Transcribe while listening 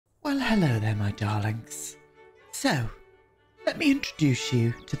Well, hello there, my darlings. So, let me introduce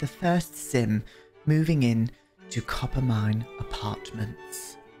you to the first sim moving in to Coppermine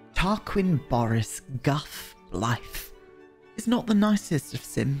Apartments. Tarquin Boris Guff-Blythe is not the nicest of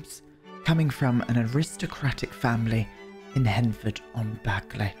sims, coming from an aristocratic family in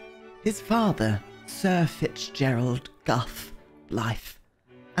Henford-on-Bagley. His father, Sir Fitzgerald Guff-Blythe,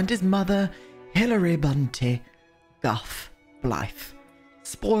 and his mother, Hilary Bunty Guff-Blythe,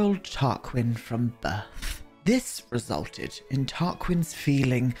 spoiled Tarquin from birth. This resulted in Tarquin's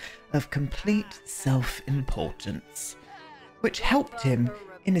feeling of complete self-importance, which helped him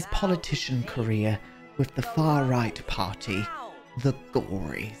in his politician career with the far-right party, the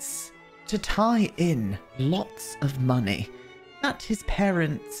Gories. To tie in lots of money that his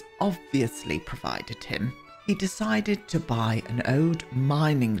parents obviously provided him, he decided to buy an old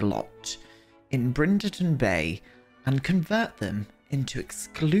mining lot in Brindleton Bay and convert them into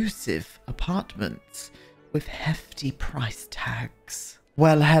exclusive apartments with hefty price tags.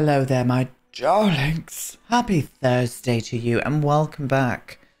 Well, hello there, my darlings. Happy Thursday to you and welcome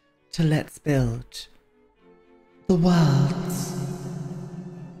back to Let's Build the Worlds.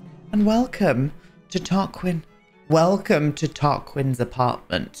 And welcome to Tarquin. Welcome to Tarquin's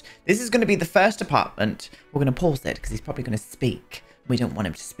apartment. This is going to be the first apartment. We're going to pause it because he's probably going to speak. We don't want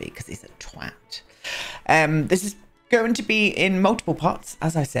him to speak because he's a twat. This is going to be in multiple parts.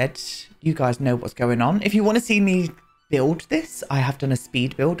 As I said, you guys know what's going on. If you want to see me build this, I have done a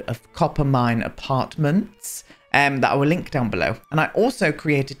speed build of Coppermine Apartments that I will link down below. And I also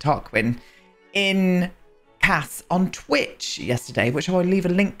created Tarquin in Cass on Twitch yesterday, which I will leave a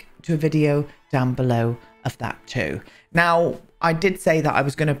link to a video down below of that too. Now, I did say that I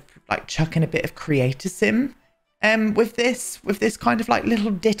was going to like chuck in a bit of creator sim with this kind of like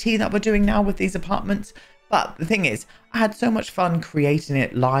little ditty that we're doing now with these apartments. But the thing is, I had so much fun creating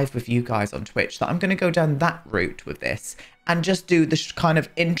it live with you guys on Twitch that I'm going to go down that route with this and just do this kind of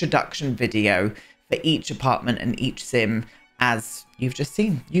introduction video for each apartment and each sim. As you've just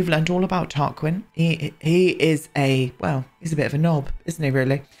seen, you've learned all about Tarquin. He is he's a bit of a knob, isn't he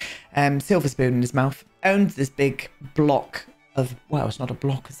really? Silver spoon in his mouth. Owns this big block of, well, it's not a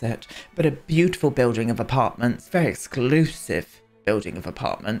block, is it? But a beautiful building of apartments, very exclusive building of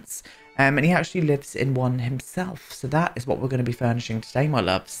apartments. And he actually lives in one himself. So that is what we're going to be furnishing today, my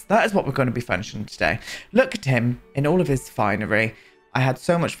loves. That is what we're going to be furnishing today. Look at him in all of his finery. I had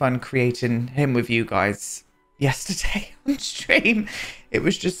so much fun creating him with you guys yesterday on stream. It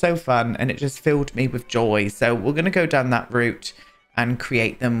was just so fun and it just filled me with joy. So we're going to go down that route and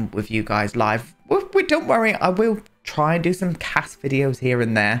create them with you guys live. Don't worry, I will try and do some cast videos here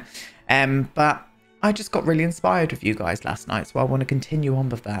and there. But I just got really inspired with you guys last night, so I want to continue on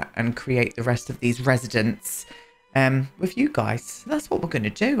with that and create the rest of these residents with you guys. So that's what we're going to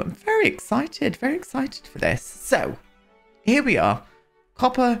do. I'm very excited for this. So here we are,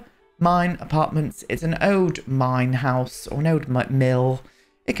 Coppermine Apartments. It's an old mine house or an old mill.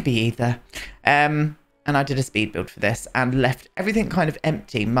 It could be either. And I did a speed build for this and left everything kind of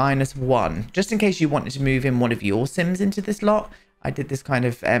empty, -1, just in case you wanted to move in one of your sims into this lot. I did this kind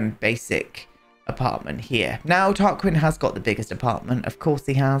of basic apartment here. Now Tarquin has got the biggest apartment, of course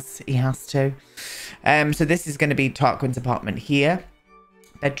he has to. So this is going to be Tarquin's apartment here.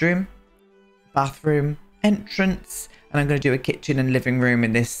 Bedroom, bathroom, entrance, and I'm going to do a kitchen and living room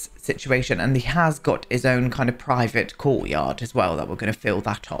in this situation. And he has got his own kind of private courtyard as well that we're going to fill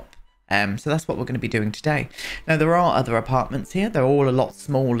that up. So that's what we're going to be doing today. Now there are other apartments here. They're all a lot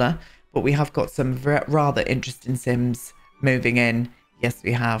smaller, but we have got some rather interesting sims moving in. Yes,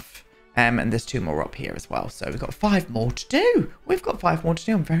 we have. And there's 2 more up here as well. So we've got 5 more to do. We've got 5 more to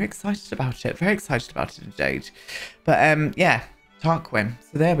do. I'm very excited about it. Very excited about it indeed. But yeah, Tarquin.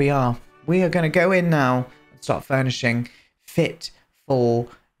 So there we are. We are going to go in now and start furnishing fit for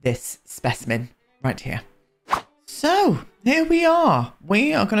this specimen right here. So here we are.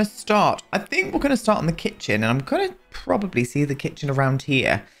 We are going to start. I think we're going to start on the kitchen. And I'm going to probably see the kitchen around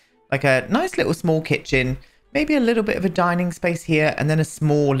here. Like a nice little small kitchen. Maybe a little bit of a dining space here and then a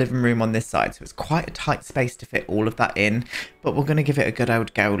small living room on this side. So it's quite a tight space to fit all of that in. But we're going to give it a good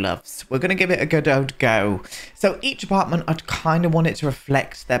old go, loves. We're going to give it a good old go. So each apartment, I kind of want it to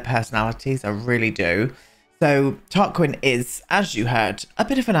reflect their personalities. I really do. So Tarquin is, as you heard, a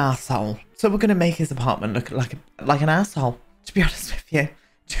bit of an asshole. So we're going to make his apartment look like an asshole, to be honest with you.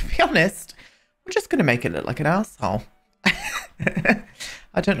 To be honest, we're just going to make it look like an asshole.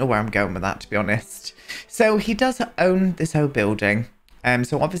 I don't know where I'm going with that, to be honest. So he does own this whole building.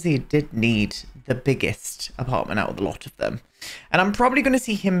 So obviously he did need the biggest apartment out of the lot of them. And I'm probably going to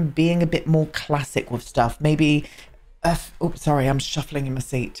see him being a bit more classic with stuff. Maybe, oops, sorry, I'm shuffling in my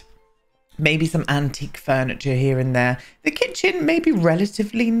seat. Maybe some antique furniture here and there. The kitchen may be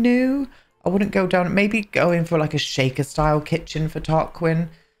relatively new. I wouldn't go down, maybe go in for like a shaker style kitchen for Tarquin.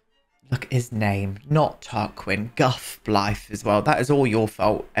 Look at his name, not Tarquin, Guff-Blythe as well. That is all your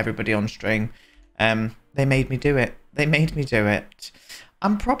fault, everybody on stream. They made me do it. They made me do it.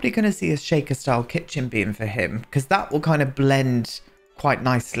 I'm probably going to see a shaker style kitchen being for him, because that will kind of blend quite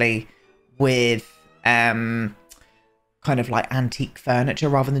nicely with kind of like antique furniture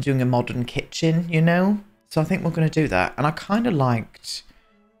rather than doing a modern kitchen, you know? So I think we're going to do that. And I kind of liked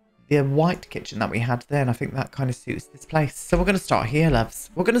the white kitchen that we had there, and I think that kind of suits this place. So we're going to start here, loves.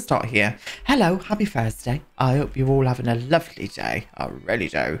 We're going to start here. Hello, happy Thursday. I hope you're all having a lovely day. I really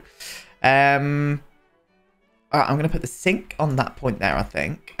do. All right, I'm going to put the sink on that point there, I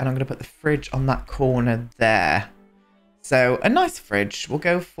think. And I'm going to put the fridge on that corner there. So a nice fridge. We'll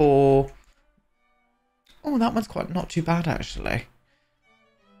go for... Oh, that one's quite not too bad, actually.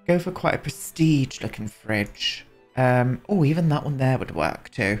 Go for quite a prestige-looking fridge. Oh, even that one there would work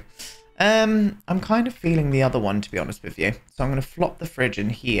too. I'm kind of feeling the other one, to be honest with you. So I'm going to flop the fridge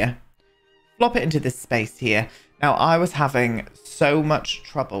in here. Flop it into this space here. Now, I was having so much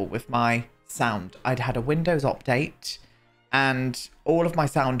trouble with my sound. I'd had a Windows update and all of my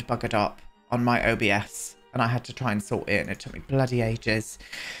sound buggered up on my OBS. And I had to try and sort it, and it took me bloody ages.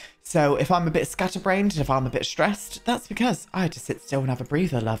 So if I'm a bit scatterbrained and if I'm a bit stressed, that's because I had to sit still and have a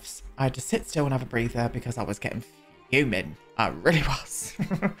breather, loves. I had to sit still and have a breather because I was getting fuming. I really was.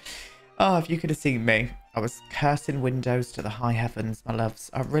 Oh, if you could have seen me. I was cursing Windows to the high heavens, my loves.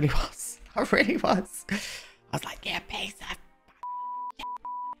 I really was. I really was. I was like, yeah, piece of...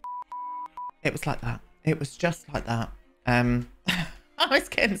 It was like that. It was just like that. I was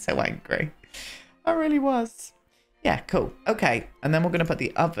getting so angry. I really was. Yeah, cool. Okay, and then we're going to put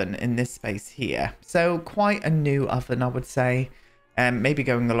the oven in this space here. So quite a new oven, I would say. Maybe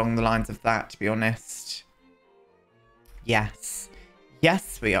going along the lines of that, to be honest. Yes.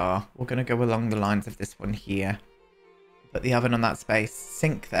 Yes, we are. We're going to go along the lines of this one here. Put the oven on that space.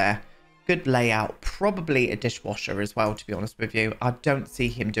 Sink there. Good layout. Probably a dishwasher as well, to be honest with you. I don't see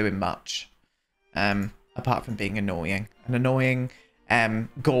him doing much. Apart from being annoying. An annoying,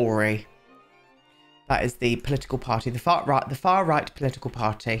 gory... That is the political party, the far right political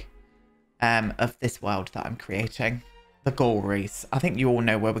party of this world that I'm creating. The Gories. I think you all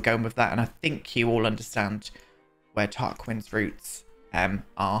know where we're going with that, and I think you all understand where Tarquin's roots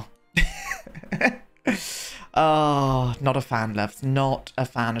are. Oh, not a fan, loves. Not a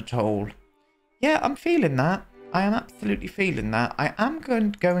fan at all. Yeah, I'm feeling that. I am absolutely feeling that. I am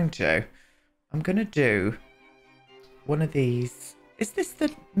going to. I'm going to do one of these. Is this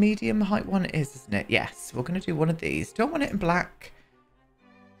the medium height one? It is, isn't it? Yes, we're going to do one of these. Do I want it in black?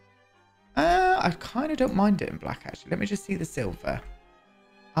 I kind of don't mind it in black, actually. Let me just see the silver.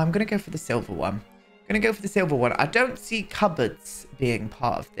 I'm going to go for the silver one. I'm going to go for the silver one. I don't see cupboards being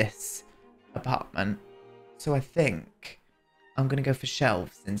part of this apartment. So I think I'm going to go for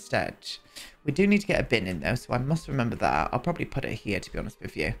shelves instead. We do need to get a bin in, though, so I must remember that. I'll probably put it here, to be honest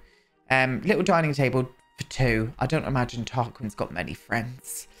with you. Little dining table. For two. I don't imagine Tarquin's got many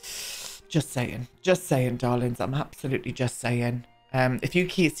friends. Just saying, darlings. I'm absolutely just saying. If you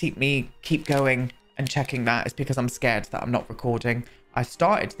keep going and checking that, it's because I'm scared that I'm not recording. I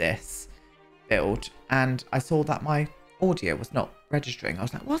started this build and I saw that my audio was not registering. I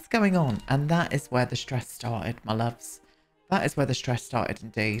was like, what's going on? And that is where the stress started, my loves. That is where the stress started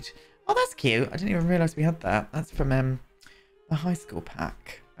indeed. Oh, that's cute. I didn't even realise we had that. That's from the high school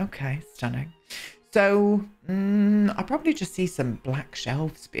pack. Okay, stunning. So, I probably just see some black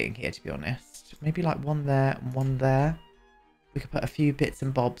shelves being here, to be honest. Maybe like one there and one there. We could put a few bits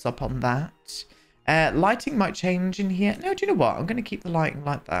and bobs up on that. Lighting might change in here. No, do you know what? I'm going to keep the lighting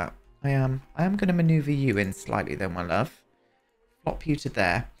like that. I am going to maneuver you in slightly though, my love. Flop you to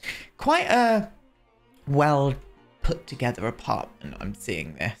there. Quite a well put together apartment, I'm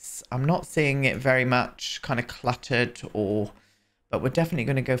seeing this. I'm not seeing it very much kind of cluttered or... But we're definitely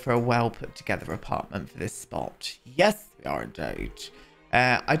going to go for a well put together apartment for this spot. Yes, we are indeed.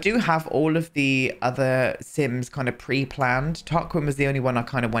 I do have all of the other Sims kind of pre-planned. Tarquin was the only one I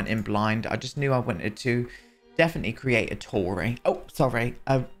kind of went in blind. I just knew I wanted to definitely create a Tory. Oh, sorry,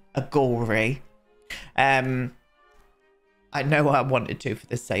 a gory. I know I wanted to for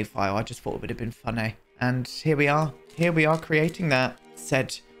this save file. I just thought it would have been funny. And here we are. Here we are creating that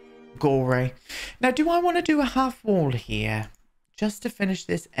said gory. Now, do I want to do a half wall here? Just to finish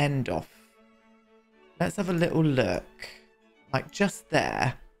this end off. Let's have a little look. Like just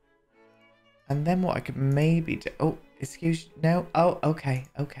there. And then what I could maybe do... Oh, excuse... No. Oh, okay.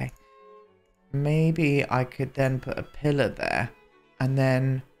 Okay. Maybe I could then put a pillar there. And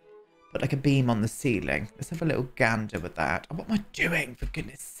then put like a beam on the ceiling. Let's have a little gander with that. Oh, what am I doing, for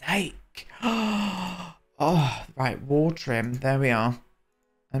goodness sake? Oh, right, wall trim. There we are.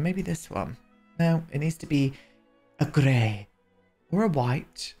 And maybe this one. No, it needs to be a grey or a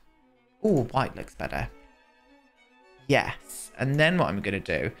white. Oh, white looks better. Yes. And then what I'm going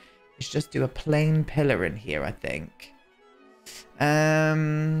to do is just do a plain pillar in here, I think.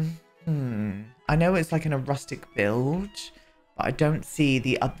 I know it's like in a rustic build, but I don't see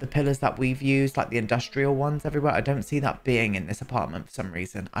the pillars that we've used, like the industrial ones everywhere. I don't see that being in this apartment for some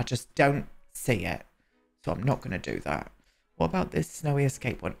reason. I just don't see it. So I'm not going to do that. What about this snowy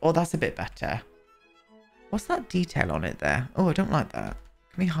escape one? Oh, that's a bit better. What's that detail on it there? Oh, I don't like that.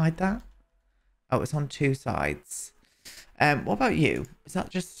 Can we hide that? Oh, it's on two sides. What about you? Is that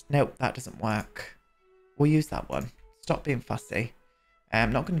just... Nope, that doesn't work. We'll use that one. Stop being fussy.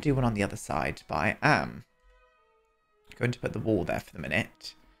 I'm not going to do one on the other side, but I am going to put the wall there for the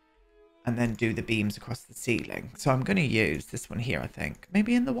minute. And then do the beams across the ceiling. So I'm going to use this one here, I think.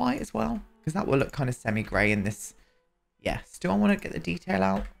 Maybe in the white as well. Because that will look kind of semi-grey in this. Yes. Do I want to get the detail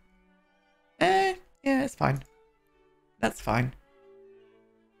out? Yeah, it's fine. That's fine.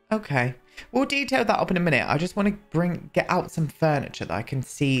 Okay. We'll detail that up in a minute. I just want to get out some furniture that I can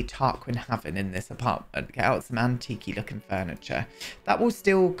see Tarquin having in this apartment. Get out some antique-y looking furniture. That will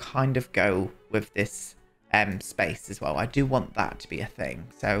still kind of go with this space as well. I do want that to be a thing.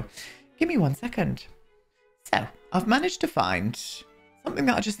 So give me 1 second. So I've managed to find something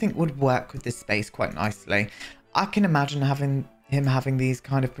that I just think would work with this space quite nicely. I can imagine him having these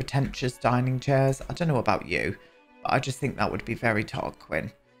kind of pretentious dining chairs. I don't know about you, but I just think that would be very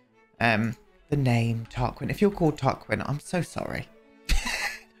Tarquin. The name Tarquin. If you're called Tarquin, I'm so sorry.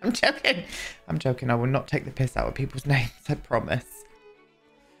 I'm joking. I'm joking. I will not take the piss out of people's names. I promise.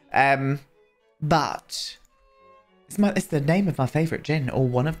 But it's the name of my favourite gin, or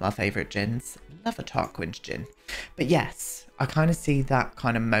one of my favourite gins. Love a Tarquin's gin. But yes, I kind of see that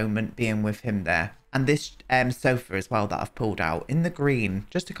kind of moment being with him there. And this sofa as well that I've pulled out in the green,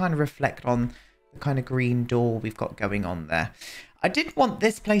 just to kind of reflect on the kind of green door we've got going on there. I did want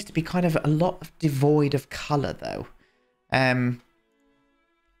this place to be kind of a lot of devoid of colour though.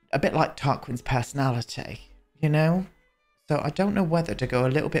 A bit like Tarquin's personality, you know? So I don't know whether to go a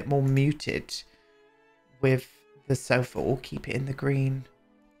little bit more muted with the sofa or keep it in the green.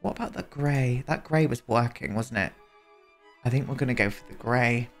 What about that grey? That grey was working, wasn't it? I think we're going to go for the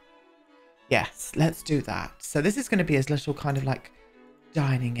grey. Yes, let's do that. So this is going to be his little kind of like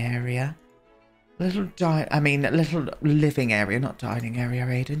dining area. A little living area, not dining area,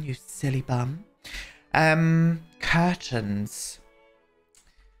 Aiden, you silly bum. Curtains.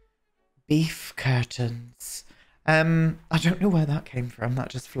 Beef curtains. I don't know where that came from. That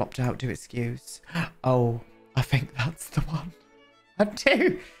just flopped out, do excuse. Oh, I think that's the one. I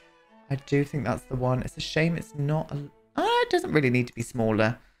do think that's the one. It's a shame it's not it doesn't really need to be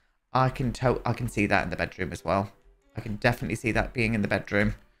smaller. I can see that in the bedroom as well. I can definitely see that being in the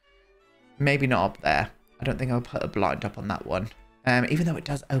bedroom. Maybe not up there. I don't think I'll put a blind up on that one. Even though it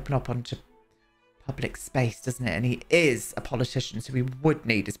does open up onto public space, doesn't it? And he is a politician, so he would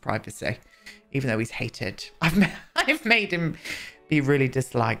need his privacy, even though he's hated. I've made him be really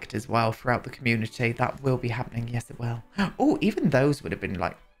disliked as well throughout the community. That will be happening. Yes, it will. Oh, even those would have been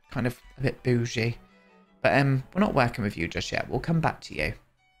like kind of a bit bougie. But we're not working with you just yet. We'll come back to you.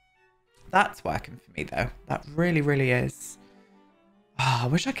 That's working for me though. That really, really is. Oh, I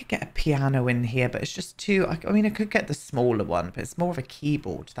wish I could get a piano in here, but it's just too... I mean, I could get the smaller one, but it's more of a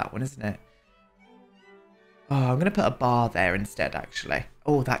keyboard, that one, isn't it? Oh, I'm going to put a bar there instead, actually.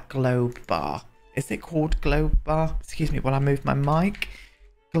 Oh, that globe bar. Is it called globe bar? Excuse me while I move my mic.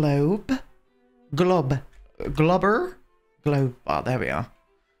 Globe. Globber. Globe bar. There we are.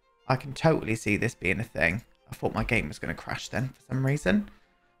 I can totally see this being a thing. I thought my game was going to crash then for some reason.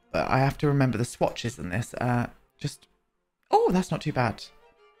 But I have to remember the swatches in this. Just... Oh, that's not too bad.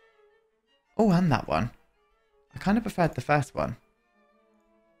 Oh, and that one. I kind of preferred the first one.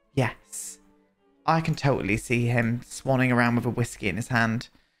 Yes. I can totally see him swanning around with a whiskey in his hand,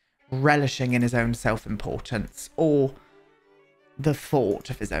 relishing in his own self-importance, or the thought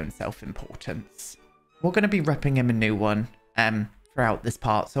of his own self-importance. We're going to be repping him a new one throughout this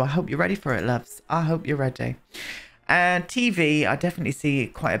part, so I hope you're ready for it, loves. I hope you're ready. TV, I definitely see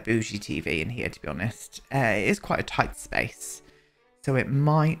quite a bougie TV in here, to be honest. It is quite a tight space, so it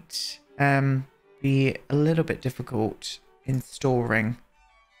might be a little bit difficult installing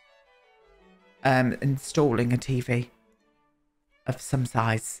a TV of some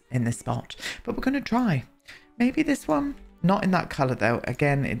size in this spot. But we're going to try. Maybe this one. Not in that colour, though.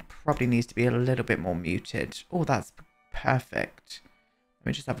 Again, it probably needs to be a little bit more muted. Oh, that's perfect. Let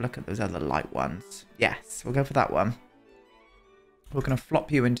me just have a look at those other light ones. Yes, we'll go for that one. We're going to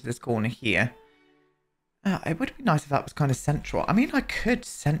flop you into this corner here. It would be nice if that was kind of central. I mean, I could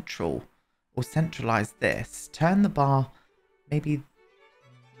centralize this. Turn the bar maybe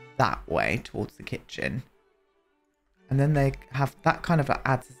that way towards the kitchen. And then they have that kind of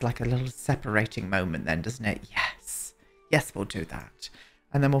adds like a little separating moment then, doesn't it? Yes. Yes, we'll do that.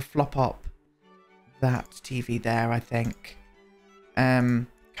 And then we'll flop up that TV there, I think.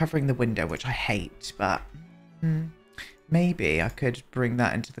 Covering the window, which I hate, but maybe I could bring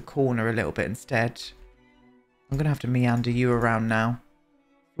that into the corner a little bit instead. I'm going to have to meander you around now.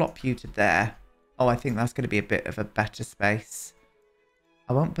 Flop you to there. Oh, I think that's going to be a bit of a better space.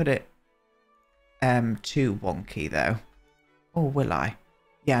 I won't put it too wonky though. Or will I?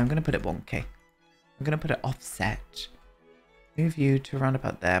 Yeah, I'm going to put it wonky. I'm going to put it offset. Move you to around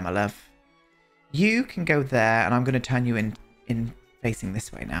about there, my love. You can go there, and I'm going to turn you in facing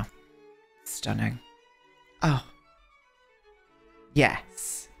this way now. Stunning. Oh.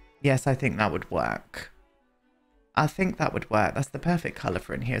 Yes. Yes, I think that would work. I think that would work. That's the perfect colour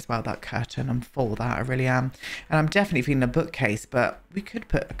for in here as well, that curtain. I'm for that, I really am. And I'm definitely feeling a bookcase, but we could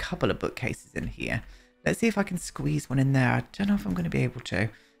put a couple of bookcases in here. Let's see if I can squeeze one in there. I don't know if I'm going to be able to.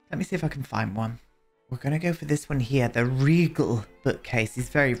 Let me see if I can find one. We're going to go for this one here, the regal bookcase. It's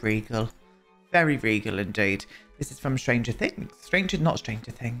very regal. Very regal indeed. This is from Stranger Things. Not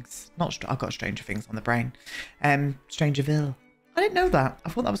Stranger Things. I've got Stranger Things on the brain. Strangerville. I didn't know that. I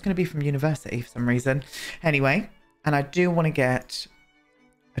thought that was going to be from university for some reason. Anyway, and I do want to get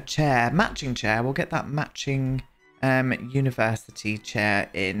a chair, matching chair. We'll get that matching university chair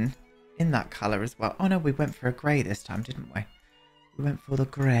in that colour as well. Oh no, we went for a grey this time, didn't we? We went for the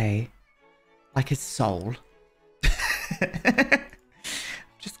grey. Like his soul.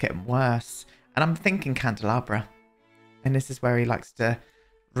 Just getting worse. And I'm thinking candelabra. And this is where he likes to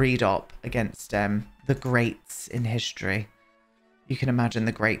read up against the greats in history. You can imagine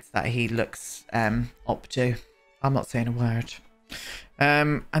the greats that he looks up to. I'm not saying a word.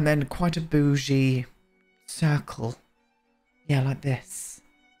 And then quite a bougie circle. Yeah, like this.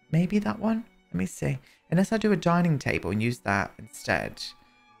 Maybe that one? Let me see. Unless I do a dining table and use that instead.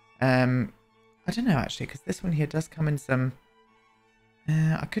 I don't know actually, because this one here does come in some...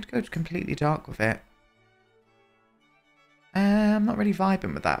 I could go completely dark with it. I'm not really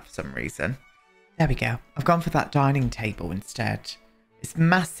vibing with that for some reason. There we go. I've gone for that dining table instead. It's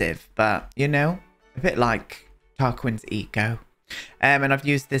massive, but, you know, a bit like Tarquin's ego. And I've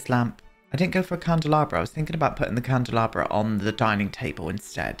used this lamp. I didn't go for a candelabra. I was thinking about putting the candelabra on the dining table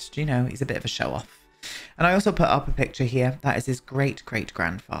instead. Do you know, he's a bit of a show-off. And I also put up a picture here. That is his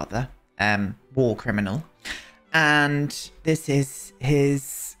great-great-grandfather, war criminal. And this is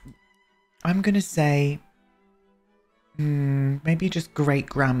his, I'm going to say, maybe just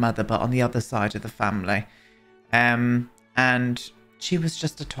great-grandmother, but on the other side of the family. And she was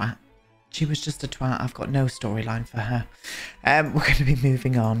just a twat. She was just a twat. I've got no storyline for her. We're going to be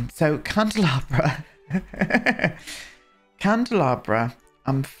moving on. So, candelabra. Candelabra.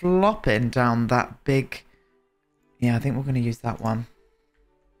 I'm flopping down that big... Yeah, I think we're going to use that one.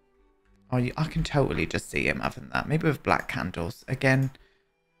 Oh, I can totally just see him having that. Maybe with black candles. Again,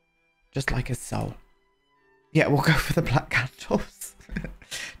 just like his soul. Yeah, we'll go for the black candles.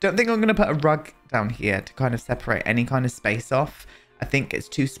 Don't think I'm going to put a rug down here to kind of separate any kind of space off. I think it's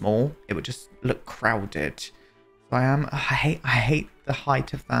too small. It would just look crowded. So I hate the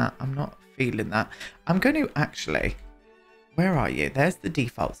height of that. I'm not feeling that. I'm going to actually... Where are you? There's the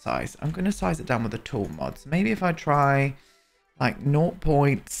default size. I'm going to size it down with the tool mods. Maybe if I try like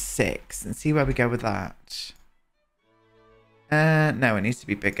 0.6 and see where we go with that. No, it needs to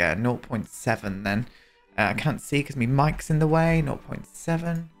be bigger. 0.7 then. I can't see because my mic's in the way.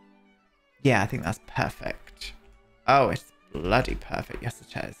 0.7. Yeah, I think that's perfect. Oh, it's bloody perfect. Yes,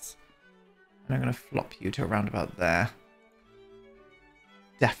 it is. And I'm going to flop you to around about there.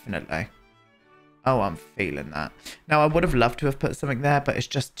 Definitely. Oh, I'm feeling that. Now, I would have loved to have put something there, but it's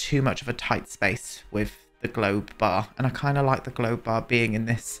just too much of a tight space with the globe bar. And I kind of like the globe bar being in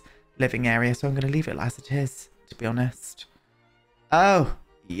this living area, so I'm going to leave it as it is, to be honest. Oh,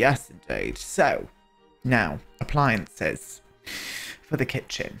 yes, indeed. So, now, appliances for the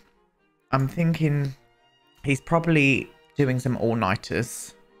kitchen. I'm thinking he's probably doing some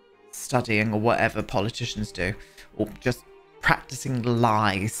all-nighters, studying or whatever politicians do, or just practicing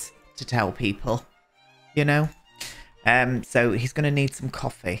lies to tell people, you know. So he's going to need some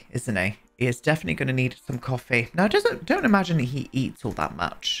coffee, isn't he? He is definitely going to need some coffee. Now, don't imagine he eats all that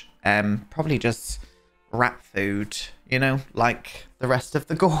much. Probably just rat food, you know, like the rest of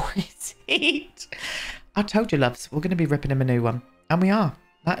the gories eat. I told you, loves, we're going to be ripping him a new one. And we are.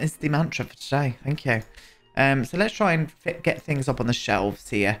 That is the mantra for today. Thank you. So let's try and get things up on the shelves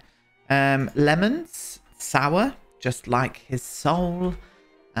here. Lemons, sour, just like his soul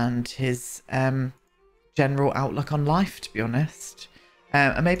and his general outlook on life, to be honest.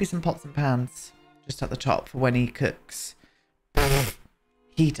 And maybe some pots and pans just at the top for when he cooks.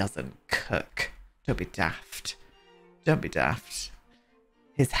 He doesn't cook. Don't be daft. Don't be daft.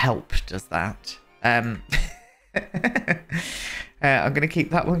 His help does that. I'm going to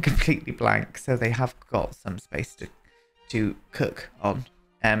keep that one completely blank so they have got some space to cook on.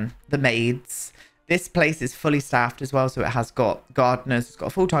 The maids. This place is fully staffed as well, so it has got gardeners. It's got a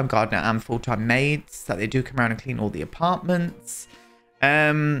full-time gardener and full-time maids that they do come around and clean all the apartments.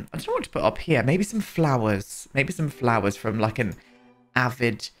 I don't know what to put up here. Maybe some flowers. Maybe some flowers from like an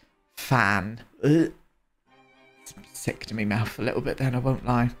avid fan. Ugh. It's sick to me mouth a little bit then, I won't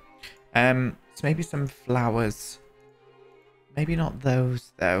lie. So maybe some flowers. Maybe not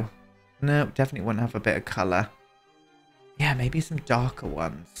those though. No, definitely wouldn't have a bit of colour. Yeah, maybe some darker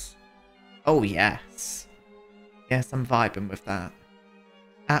ones. Oh, yes. Yes, I'm vibing with that.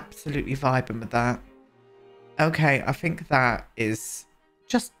 Absolutely vibing with that. Okay, I think that is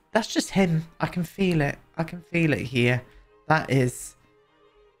just... That's just him. I can feel it. I can feel it here. That is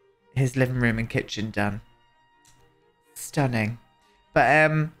his living room and kitchen done. Stunning. But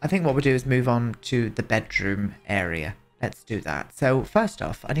I think what we'll do is move on to the bedroom area. Let's do that. So first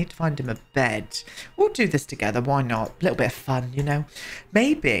off, I need to find him a bed. We'll do this together. Why not? A little bit of fun, you know.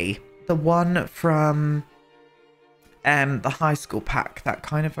 Maybe the one from the high school pack, that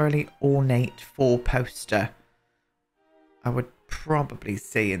kind of really ornate 4-poster, I would probably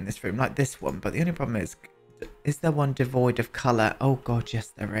see in this room, like this one. But the only problem is there one devoid of colour? Oh god, yes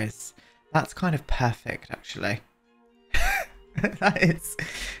there is. That's kind of perfect, actually. That is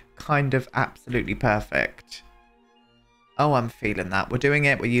kind of absolutely perfect. Oh, I'm feeling that. We're doing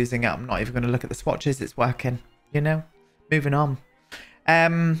it. We're using it. I'm not even going to look at the swatches. It's working, you know. Moving on.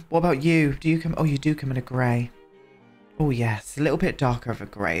 What about you? Do you come? Oh, you do come in a grey. Oh, yes. A little bit darker of a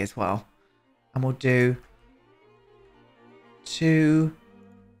grey as well. And we'll do 2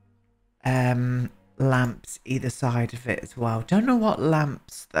 lamps either side of it as well. Don't know what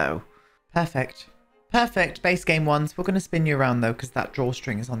lamps, though. Perfect. Perfect. Base game ones. We're going to spin you around, though, because that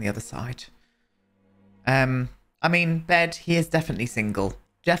drawstring is on the other side. I mean, bed, he is definitely single.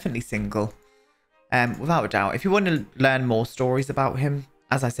 Definitely single. Without a doubt. If you want to learn more stories about him,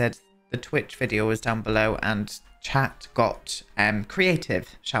 as I said, the Twitch video is down below and chat got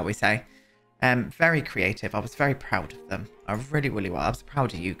creative, shall we say. Very creative. I was very proud of them. I really, really was. I was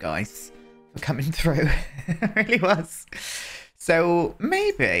proud of you guys for coming through. I really was. So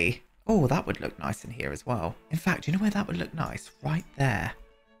maybe... Oh, that would look nice in here as well. In fact, you know where that would look nice? Right there.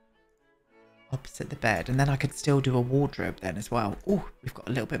 Opposite the bed. And then I could still do a wardrobe then as well. Oh, we've got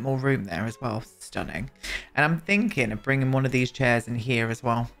a little bit more room there as well. Stunning. And I'm thinking of bringing one of these chairs in here as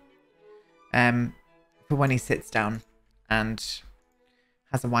well. For when he sits down and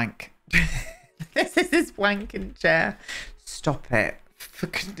has a wank. This is his wanking chair. Stop it. For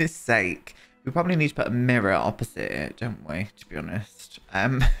goodness sake. We probably need to put a mirror opposite it, don't we? To be honest. I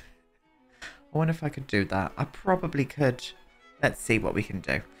wonder if I could do that. I probably could. Let's see what we can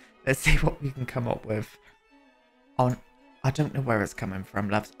do. Let's see what we can come up with. I don't know where it's coming from,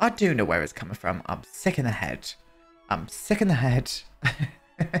 loves. I do know where it's coming from. I'm sick in the head. I'm sick in the head.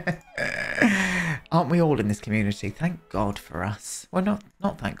 Aren't we all in this community? Thank God for us. Well,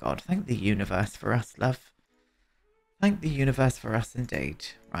 not thank God. Thank the universe for us, love. Thank the universe for us indeed.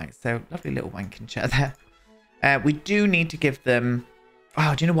 Right, so lovely little wanking chair there. We do need to give them...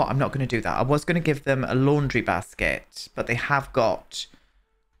 Oh, do you know what? I'm not going to do that. I was going to give them a laundry basket, but they have got...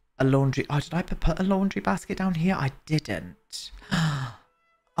 a laundry... Oh, did I put a laundry basket down here? I didn't.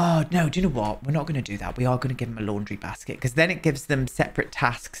 Oh, no. Do you know what? We're not going to do that. We are going to give them a laundry basket because then it gives them separate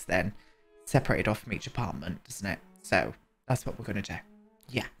tasks then. Separated off from each apartment, doesn't it? So, that's what we're going to do.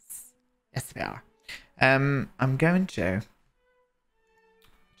 Yes. Yes, we are. I'm going to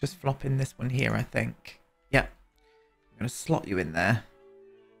just flop in this one here, I think. Yep. I'm going to slot you in there.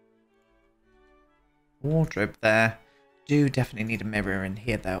 Wardrobe there. Do definitely need a mirror in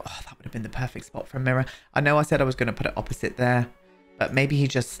here though. Oh, that would have been the perfect spot for a mirror. I know I said I was going to put it opposite there, but maybe he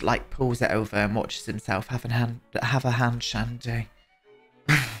just like pulls it over and watches himself have a hand shandy.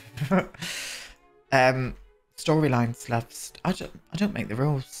 Storylines, loves. I don't make the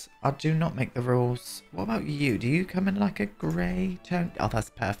rules. I do not make the rules. What about you? Do you come in like a grey tone? Oh, that's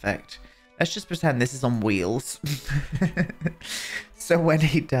perfect. Let's just pretend this is on wheels. So when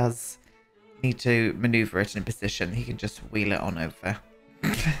he does need to maneuver it in a position, he can just wheel it on over.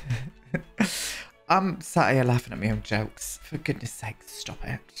 I'm sat here laughing at my own jokes. For goodness sake, stop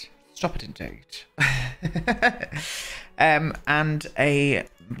it. Stop it indeed. And a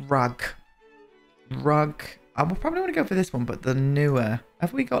rug. I will probably want to go for this one, but the newer.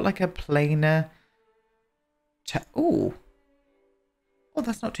 Have we got like a plainer? Oh,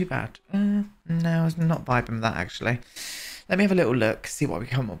 that's not too bad. No, I'm not vibing with that actually. Let me have a little look, see what we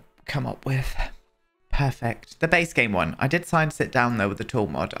come up with. Perfect. The base game one. I did sit down though with the tool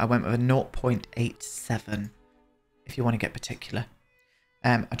mod. I went with a 0.87. If you want to get particular.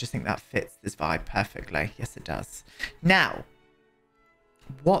 I just think that fits this vibe perfectly. Yes, it does. Now,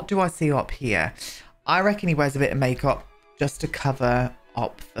 what do I see up here? I reckon he wears a bit of makeup just to cover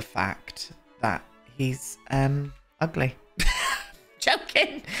up the fact that he's ugly.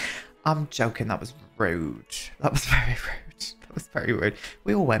 Joking. I'm joking. That was rude. That was very rude. That was very rude.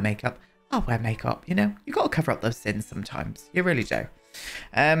 We all wear makeup. I'll wear makeup, you know. You got to cover up those sins sometimes. You really do.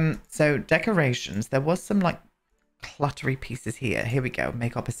 So decorations. There was some like cluttery pieces here. Here we go.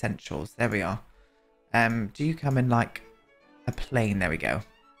 Makeup essentials. There we are. Do you come in like a plain? There we go.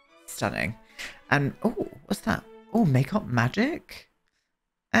 Stunning. And oh, what's that? Oh, makeup magic.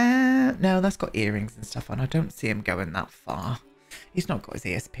 No, that's got earrings and stuff on. I don't see him going that far. He's not got his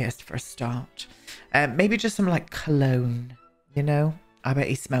ears pierced for a start. Maybe just some like cologne, you know. I bet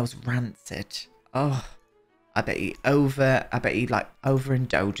he smells rancid. Oh, I bet he like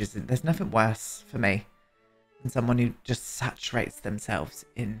overindulges. There's nothing worse for me than someone who just saturates themselves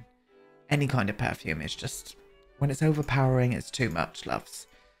in any kind of perfume. It's just, when it's overpowering, it's too much, loves.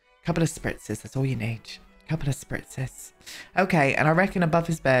 Couple of spritzes, that's all you need. Couple of spritzes. Okay, and I reckon above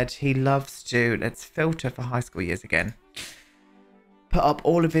his bed, he loves to, let's filter for high school years again. Put up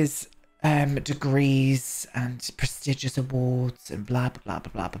all of his degrees and prestigious awards and blah, blah,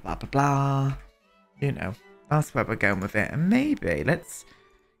 blah, blah, blah, blah, blah, blah. You know, that's where we're going with it. And maybe let's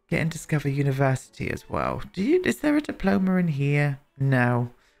get in Discover University as well. Is there a diploma in here? No.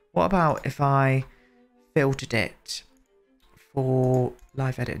 What about if I filtered it for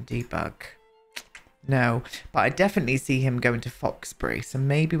live edit and debug? No, but I definitely see him going to Foxbury. So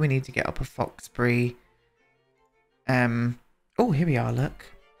maybe we need to get up a Foxbury. Oh, here we are, look.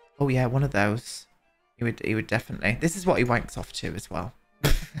 Oh yeah, one of those. He would definitely. This is what he wanks off to as well.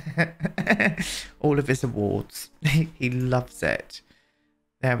 All of his awards. He loves it.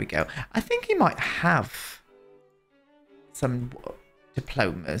 There we go. I think he might have some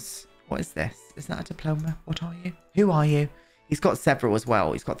diplomas. What is this? Is that a diploma? What are you? Who are you? He's got several as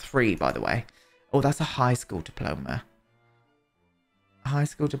well. He's got 3, by the way. Oh, that's a high school diploma. A high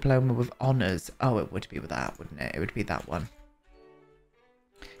school diploma with honours. Oh, it would be with that, wouldn't it? It would be that one.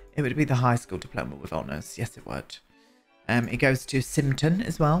 It would be the high school diploma with honours. Yes, it would. It goes to Simpton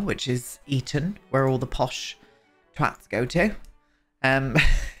as well, which is Eton, where all the posh twats go to.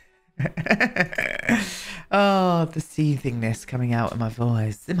 Oh, the seethingness coming out of my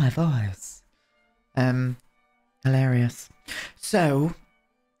voice. In my voice. Hilarious. So,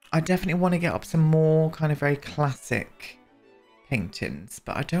 I definitely want to get up some more kind of very classic paintings,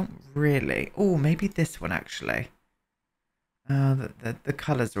 but I don't really. Oh, maybe this one actually. The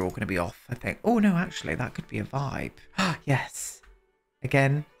colours are all going to be off, I think. Oh, no, actually, that could be a vibe. Yes.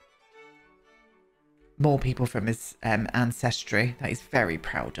 Again, more people from his ancestry that he's very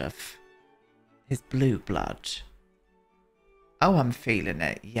proud of. His blue blood. Oh, I'm feeling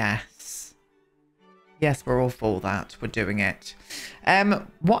it. Yes. Yes, we're all for that. We're doing it.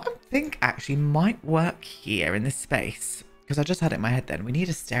 What I think actually might work here in this space, because I just had it in my head then. We need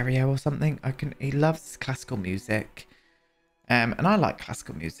a stereo or something. He loves classical music. And I like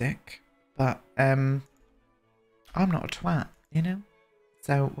classical music, but I'm not a twat, you know?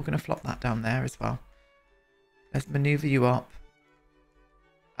 So we're going to flop that down there as well. Let's maneuver you up.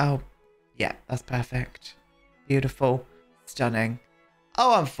 Oh, yeah, that's perfect. Beautiful. Stunning.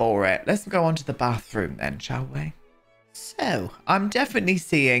 Oh, I'm for it. Let's go on to the bathroom then, shall we? So, I'm definitely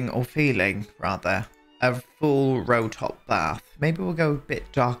seeing, or feeling, rather, a full row top bath. Maybe we'll go a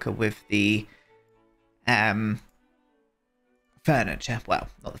bit darker with the furniture. Well,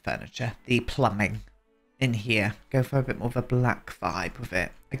 not the furniture. The plumbing in here. Go for a bit more of a black vibe with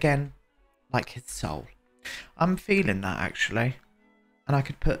it. Again, like his soul. I'm feeling that, actually. And I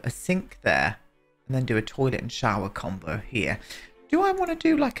could put a sink there and then do a toilet and shower combo here. Do I want to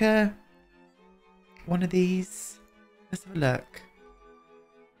do like one of these? Let's have a look.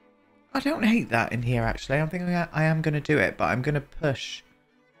 I don't hate that in here, actually. I'm thinking I am going to do it, but I'm going to push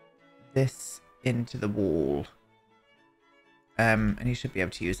this into the wall. And you should be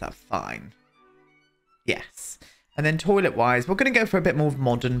able to use that fine. Yes. And then toilet-wise, we're going to go for a bit more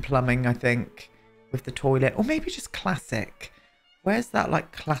modern plumbing, I think, with the toilet. Or maybe just classic. Where's that,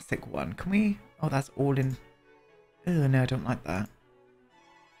 like, classic one? Can we... Oh, that's all in... Oh, no, I don't like that.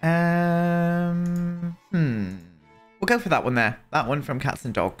 We'll go for that one there. That one from Cats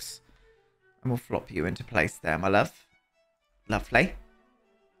and Dogs. And we'll flop you into place there, my love. Lovely.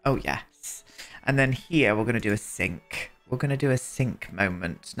 Oh, yes. And then here, we're going to do a sink. We're going to do a sink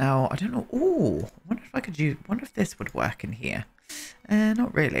moment. Now, I don't know. Oh, I wonder if I could use... wonder if this would work in here.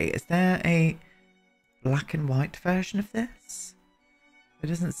 Not really. Is there a black and white version of this? It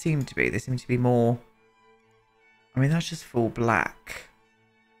doesn't seem to be. They seem to be more... I mean, that's just full black.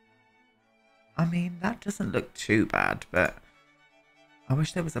 I mean, that doesn't look too bad, but I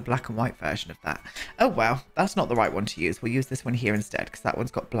wish there was a black and white version of that. Oh, well, that's not the right one to use. We'll use this one here instead, because that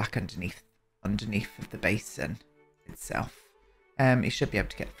one's got black underneath of the basin itself. You should be able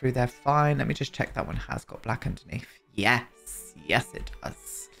to get through there fine. Let me just check that one has got black underneath. Yes. Yes, it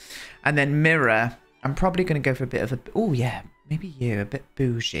does. And then mirror. I'm probably going to go for a bit of a... Oh, yeah. Maybe you. A bit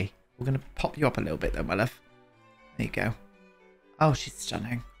bougie. We're going to pop you up a little bit though, my love. There you go. Oh, she's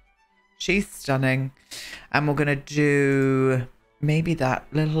stunning. She's stunning. And we're going to do maybe that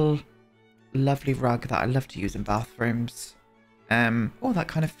little lovely rug that I love to use in bathrooms. Oh, that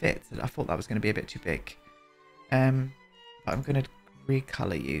kind of fits. I thought that was going to be a bit too big. But I'm going to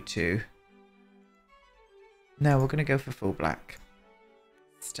recolor you to... No, we're going to go for full black.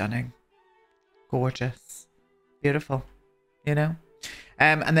 Stunning. Gorgeous. Beautiful. You know?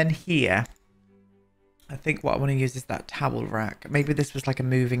 And then here... I think what I want to use is that towel rack. Maybe this was like a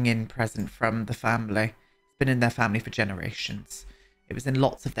moving in present from the family. It's been in their family for generations. It was in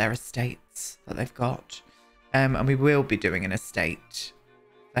lots of their estates that they've got. And we will be doing an estate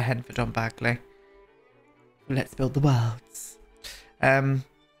for Henford on Bagley. Let's build the worlds.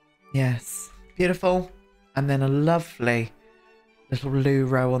 Yes. Beautiful. And then a lovely little loo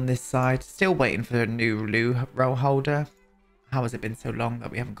row on this side. Still waiting for a new loo row holder. How has it been so long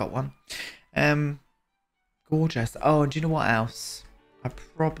that we haven't got one? Gorgeous. Oh, and do you know what else? I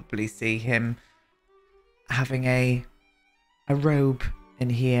probably see him having a robe in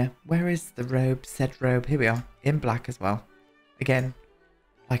here. Where is the robe? Said robe. Here we are. In black as well. Again,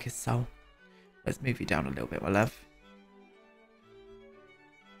 like his soul. Let's move you down a little bit, my love.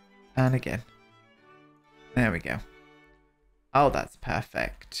 And again. There we go. Oh, that's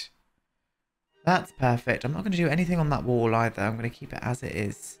perfect. That's perfect. I'm not going to do anything on that wall either. I'm going to keep it as it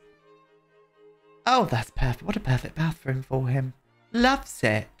is. Oh, that's perfect. What a perfect bathroom for him. Loves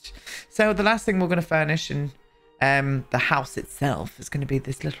it. So the last thing we're going to furnish in the house itself is going to be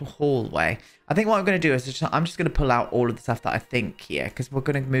this little hallway. I think what I'm going to do is I'm just going to pull out all of the stuff that I think here, because we're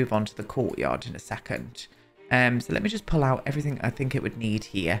going to move on to the courtyard in a second. So let me just pull out everything I think it would need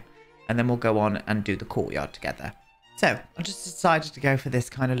here, and then we'll go on and do the courtyard together. So I just decided to go for this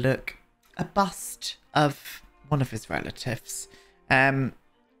kind of look. A bust of one of his relatives.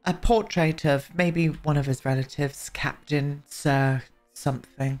 A portrait of maybe one of his relatives, Captain, Sir,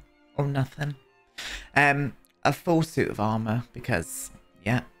 something, or nothing. A full suit of armour, because,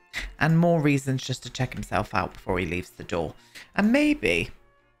 yeah. And more reasons just to check himself out before he leaves the door. And maybe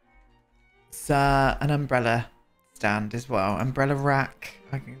an umbrella stand as well. Umbrella rack.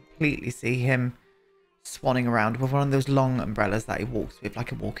 I can completely see him swanning around with one of those long umbrellas that he walks with,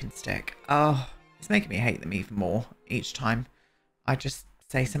 like a walking stick. Oh, it's making me hate them even more each time I just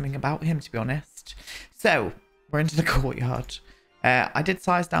say something about him, to be honest. So we're into the courtyard. I did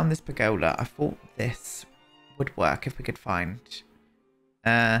size down this pergola. I thought this would work if we could find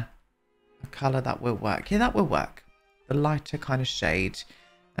a colour that will work. Yeah, that will work. The lighter kind of shade.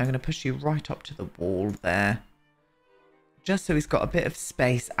 I'm going to push you right up to the wall there, just so he's got a bit of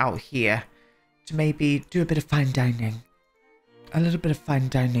space out here to maybe do a bit of fine dining. A little bit of fine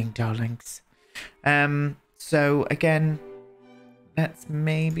dining, darlings. So again, let's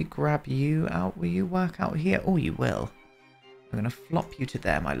maybe grab you out. Will you work out here? Oh, you will. I'm going to flop you to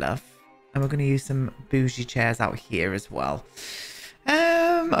there, my love. And we're going to use some bougie chairs out here as well.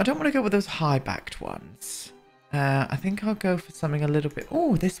 I don't want to go with those high-backed ones. I think I'll go for something a little bit...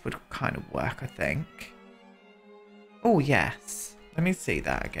 Oh, this would kind of work, I think. Oh, yes. Let me see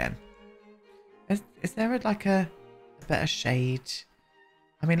that again. Is there like a better shade?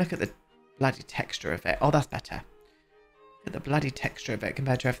 I mean, look at the bloody texture of it. Oh, that's better. Look at the bloody texture of it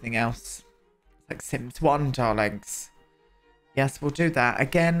compared to everything else. It's like Sims 1, darlings. Yes, we'll do that.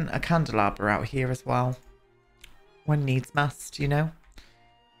 Again, a candelabra out here as well. One needs must, you know.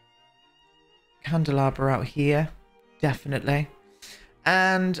 Candelabra out here. Definitely.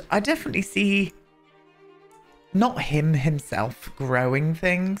 And I definitely see not him himself growing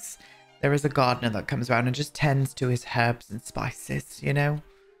things. There is a gardener that comes around and just tends to his herbs and spices, you know.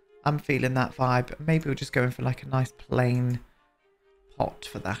 I'm feeling that vibe. Maybe we're just going for like a nice plain pot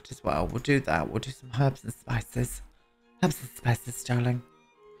for that as well. We'll do that. We'll do some herbs and spices. Herbs and spices, darling.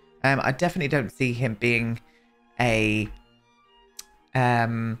 I definitely don't see him being a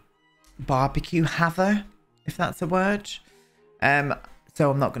barbecue haver, if that's a word. So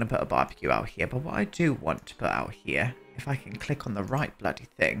I'm not going to put a barbecue out here. But what I do want to put out here, if I can click on the right bloody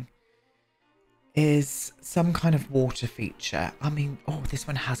thing, is some kind of water feature. I mean, oh, this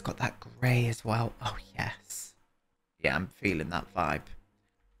one has got that grey as well. Oh, yes. Yeah, I'm feeling that vibe.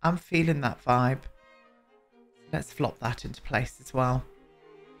 I'm feeling that vibe. Let's flop that into place as well.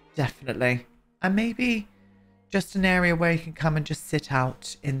 Definitely. And maybe just an area where you can come and just sit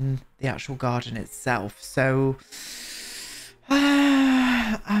out in the actual garden itself. So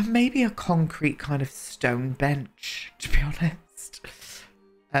maybe a concrete kind of stone bench, to be honest.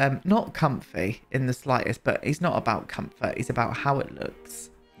 Not comfy in the slightest, but he's not about comfort. He's about how it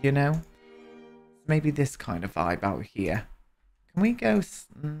looks, you know? Maybe this kind of vibe out here. Can we go...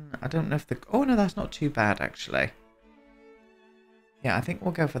 I don't know if the... Oh, no, that's not too bad, actually. Yeah, I think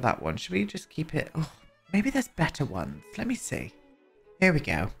we'll go for that one. Should we just keep it... Oh, maybe there's better ones. Let me see. Here we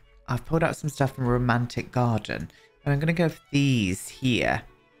go. I've pulled out some stuff from Romantic Garden. And I'm going to go for these here.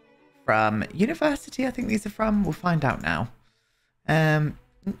 From University, I think these are from. We'll find out now.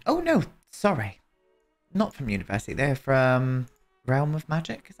 Oh, no. Sorry. Not from University. They're from Realm of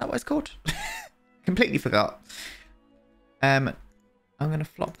Magic. Is that what it's called? Completely forgot. I'm going to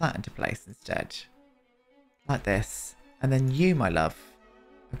flop that into place instead. Like this. And then you, my love,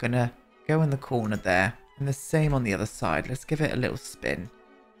 are going to go in the corner there. And the same on the other side. Let's give it a little spin.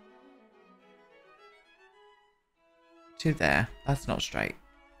 To there. That's not straight.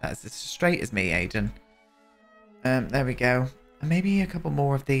 That's as straight as me, Aiden. There we go. And maybe a couple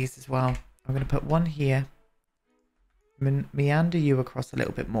more of these as well. I'm going to put one here. Meander you across a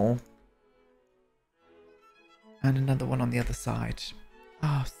little bit more. And another one on the other side.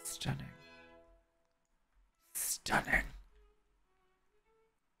 Oh, stunning. Stunning.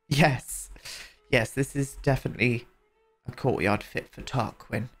 Yes. Yes, this is definitely a courtyard fit for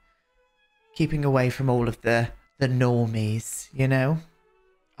Tarquin. Keeping away from all of the normies, you know?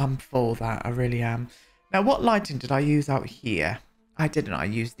 I'm for that, I really am. Now, what lighting did I use out here? I didn't, I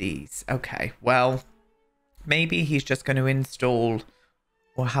used these. Okay, well, maybe he's just going to install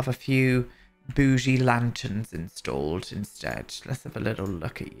or have a few bougie lanterns installed instead. Let's have a little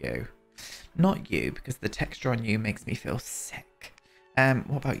look at you. Not you, because the texture on you makes me feel sick.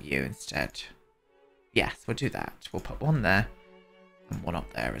 What about you instead? Yes, we'll do that. We'll put one there and one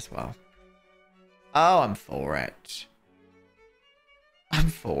up there as well. Oh, I'm for it. I'm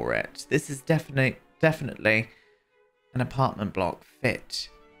for it. This is definitely an apartment block fit.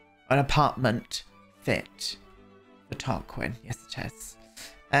 An apartment fit for Tarquin. Yes, it is.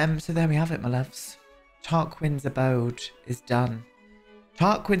 So there we have it, my loves. Tarquin's abode is done.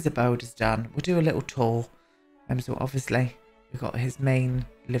 Tarquin's abode is done. We'll do a little tour. So obviously we've got his main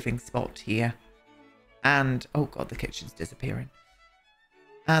living spot here. And, oh god, the kitchen's disappearing.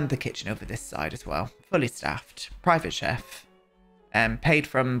 And the kitchen over this side as well. Fully staffed. Private chef. Paid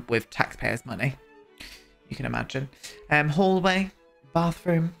with taxpayers' money. You can imagine. Hallway.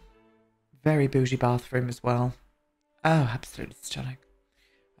 Bathroom. Very bougie bathroom as well. Oh, absolutely stunning.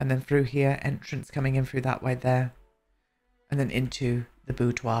 And then through here, entrance coming in through that way there. And then into the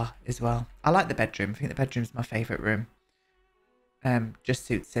boudoir as well. I like the bedroom. I think the bedroom's my favourite room. Just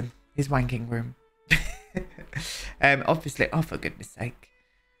suits him. His wanking room. Obviously, oh, for goodness sake.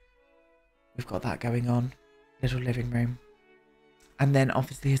 We've got that going on. Little living room. And then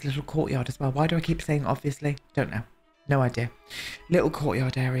obviously his little courtyard as well. Why do I keep saying obviously? Don't know. No idea. Little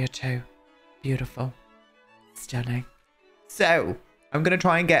courtyard area too. Beautiful. Stunning. So, I'm going to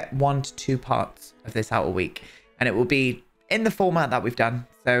try and get 1 to 2 parts of this out a week. And it will be in the format that we've done.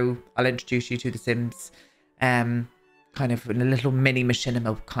 So, I'll introduce you to The Sims. Kind of in a little mini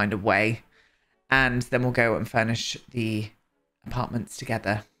machinima kind of way. And then we'll go and furnish the apartments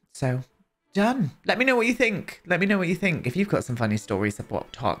together. So, done. Let me know what you think. Let me know what you think. If you've got some funny stories of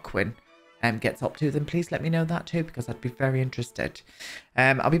what Tarquin gets up to, then please let me know that too, because I'd be very interested.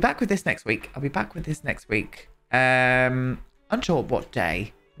 I'll be back with this next week. Unsure what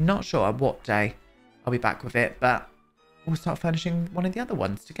day. Not sure what day I'll be back with it, but we'll start furnishing one of the other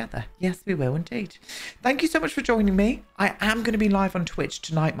ones together. Yes, we will indeed. Thank you so much for joining me. I am going to be live on Twitch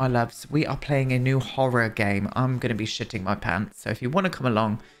tonight, my loves. We are playing a new horror game. I'm going to be shitting my pants. So if you want to come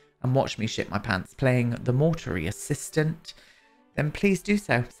along and watch me shit my pants playing the Mortuary Assistant, then please do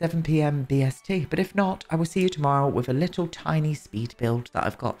so, 7 PM BST. But if not, I will see you tomorrow with a little tiny speed build that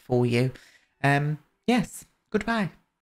I've got for you. Yes, goodbye.